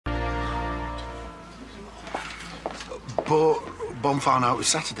But bonfire night was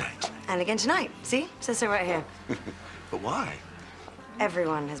Saturday. And again tonight. See? Says so right here. But why?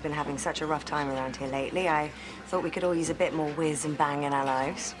 Everyone has been having such a rough time around here lately. I thought we could all use a bit more whiz and bang in our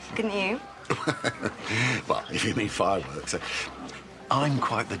lives. Couldn't you? Well, if you mean fireworks. I'm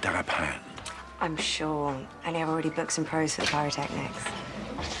quite the dab hand. I'm sure. And I've already booked some pros for the pyrotechnics.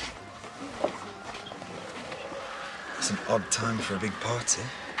 It's an odd time for a big party.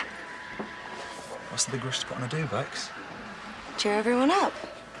 What's the big rush to put on a do, Bex? Cheer everyone up.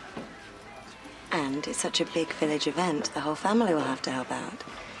 And it's such a big village event, the whole family will have to help out.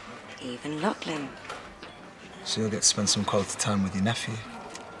 Even Lachlan. So you'll get to spend some quality time with your nephew.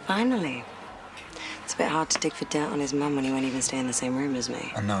 Finally. It's a bit hard to dig for dirt on his mum when he won't even stay in the same room as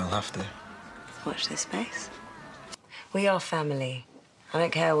me. And now he'll have to. Watch this space. We are family. I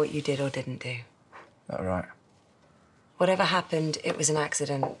don't care what you did or didn't do. That right? Whatever happened, it was an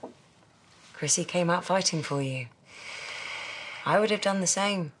accident. Chrissy came out fighting for you. I would have done the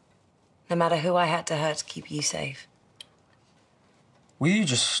same, no matter who I had to hurt to keep you safe. Will you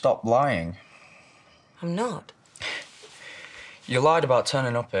just stop lying? I'm not. You lied about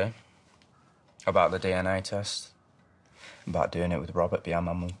turning up here, about the DNA test, about doing it with Robert behind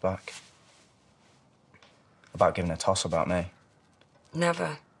my mum's back, about giving a toss about me.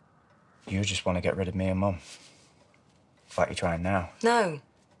 Never. You just want to get rid of me and Mum, like you're trying now. No.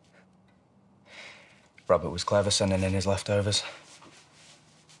 Robert was clever sending in his leftovers.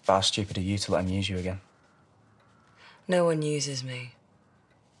 But how stupid are you to let him use you again? No one uses me.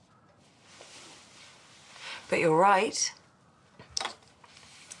 But you're right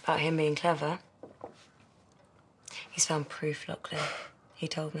about him being clever. He's found proof, Lachlan. He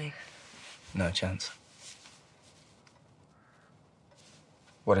told me. No chance.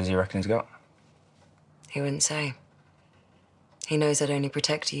 What does he reckon he's got? He wouldn't say. He knows I'd only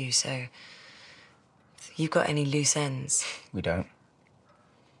protect you, so if you've got any loose ends... We don't.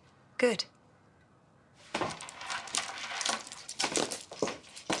 Good.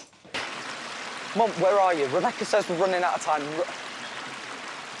 Mum, where are you? Rebecca says we're running out of time.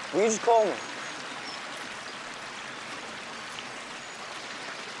 Will you just call me?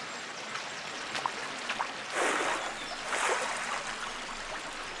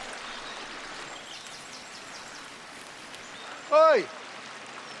 Oi!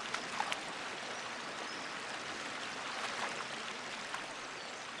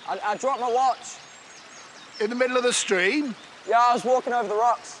 I dropped my watch. In the middle of the stream? Yeah, I was walking over the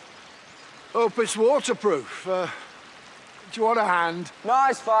rocks. Hope it's waterproof. Do you want a hand? No,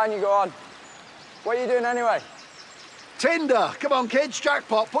 it's fine, you go on. What are you doing anyway? Tinder! Come on, kids,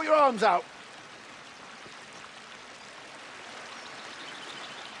 jackpot, put your arms out.